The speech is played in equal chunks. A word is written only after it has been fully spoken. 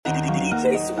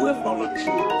DJ Swift on the truth.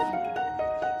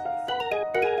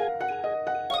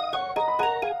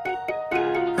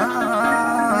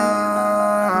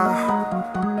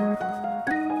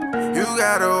 You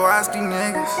gotta watch these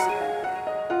niggas.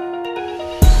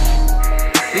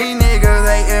 These niggas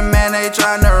hatin', man, they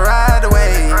tryna ride the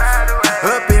wave.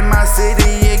 Up in my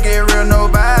city, it get real,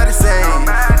 nobody safe.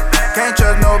 Can't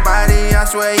trust nobody, I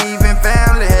swear, even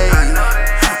family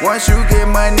hate. Once you get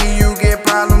money, you get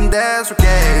problems, that's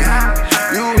okay.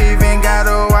 You even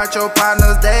gotta watch your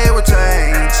partners, they will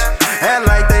change. Act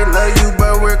like they love you,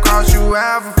 but we'll cross you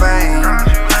out for fame.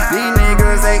 These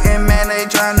niggas hatin', man, they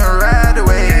tryna ride the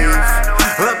wave.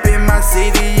 Up in my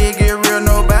city, it get real,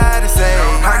 nobody say.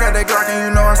 I got that Glock and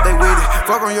you know I stay with it.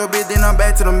 Fuck on your bitch, then I'm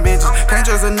back to them bitches. Can't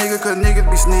trust a nigga cause niggas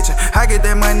be snitching. I get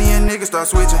that money and niggas start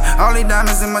switching. All these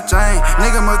diamonds in my chain,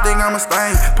 nigga must think I'm a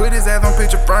stain. Put his ass on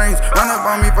picture frames, run up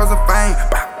on me for some fame.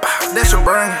 That's your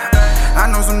brain. I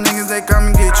know some niggas, they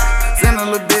come and get you. Send a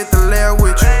little bit to lay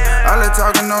with you. All that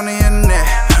talking on the internet,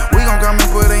 we gon' come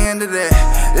and put an end to that.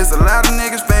 It's a lot of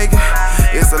niggas faking,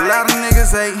 it's a lot of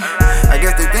niggas hating. I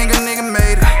guess they think a nigga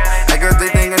made it, I guess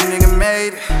they think a nigga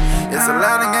made it. It's a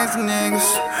lot of gangsta niggas,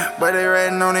 but they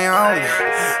ratting on their own.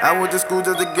 I went to school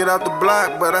just to get off the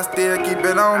block, but I still keep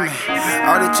it on me.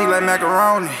 All that cheap like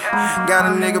macaroni, got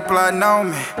a nigga plotting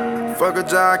on me. Fuck a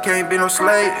job, can't be no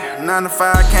slave. 9 to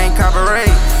 5, can't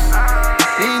cooperate.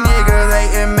 These niggas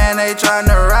hatin', man, they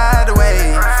tryna ride the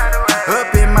wave.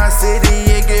 Up in my city,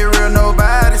 it get real,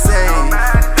 nobody safe.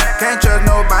 Can't trust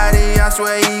nobody, I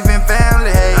swear, even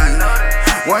family hate.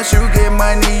 Once you get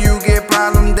money, you get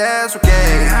problems, that's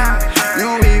okay.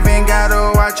 You even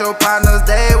gotta watch your partners,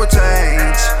 they will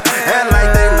change. Act like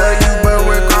they love you, but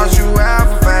we'll cross you out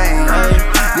for fame.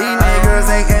 These niggas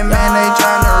hatin', man, they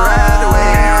tryna ride the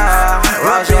wave.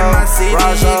 Up in my city,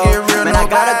 it get real, man, I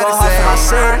gotta go hard for my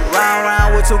city.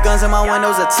 Round with 2 guns and my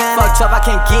windows are tinted. Fucked up, I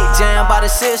can't get jammed by the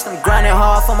system. Grinding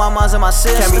hard for my moms and my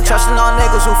sisters. Can't be trusting on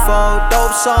niggas who fold.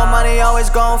 Dope, so money always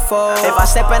gon' fold. If I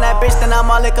step in that bitch, then I'm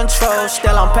all in control.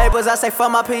 Still on papers, I say fuck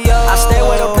my PO. I stay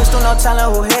with a pistol, no telling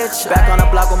who hit you. Back on the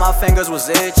block with my fingers was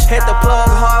itch. Hit the plug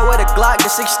hard with a Glock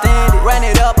just extended. Ran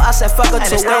it up, I said fuck a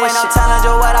tuition. Ain't no telling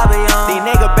you what I be on. These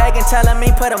niggas begging, telling me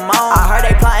put them on. I heard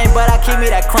they plotting, but I keep me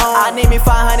that chrome. I need me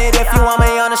 500 if you want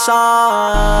me on the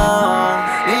song.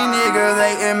 These niggas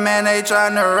hatin', man, they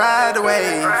tryna ride the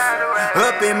wave.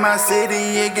 Up in my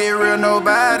city, it get real,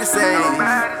 nobody safe.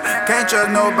 Can't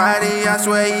trust nobody, I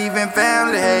swear, even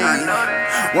family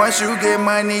hate. Once you get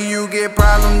money, you get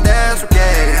problems, that's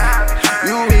okay.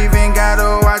 You even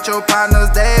gotta watch your partners,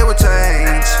 they will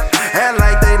change. Act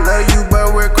like they love you,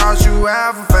 but we'll cross you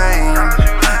out for fame.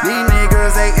 These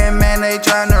niggas hatin', man, they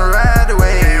tryna ride the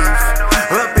wave.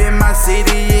 Up in my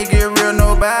city, it get real,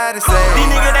 nobody safe. These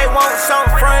niggas, they want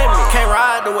something from me. Can't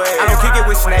ride the wave. I don't kick it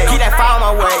with snakes. Keep that fire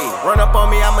on my way. Run up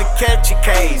on me, I'ma catch a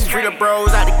case. Free the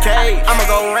bros out the cage. I'ma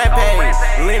go rampage.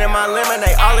 Lean in my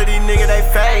lemonade. All of these niggas, they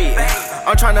fade.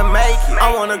 I'm tryna make it.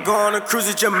 I wanna go on a cruise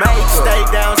to Jamaica. Stay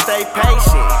down, stay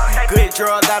patient. Good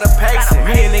drug, gotta pace it.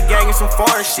 Me and the gang is some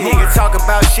foreign shit. Niggas talk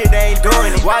about shit, they ain't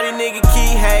doing it. Why these niggas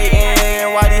keep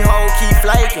hating? Why these hoes keep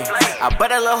flaking? I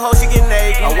bet that little hoe she get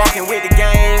naked. I'm walking with the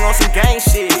gang on some gang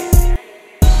shit.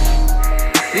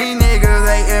 These niggas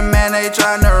hatin', man, they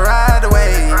tryna ride the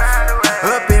wave.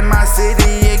 Up in my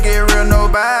city, it get real,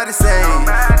 nobody safe.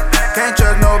 Can't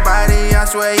trust nobody, I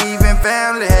swear, even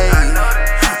family hate.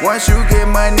 Once you get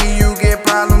money, you get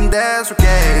problems, that's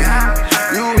okay.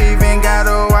 You even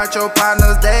gotta watch your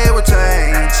partners, they will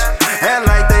change. Act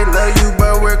like they love you,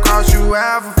 but we'll cross you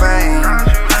out for fame.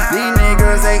 These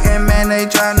niggas hatin', man, they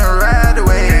tryna ride the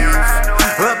wave.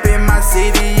 Up in my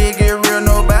city, it get real,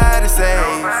 nobody safe.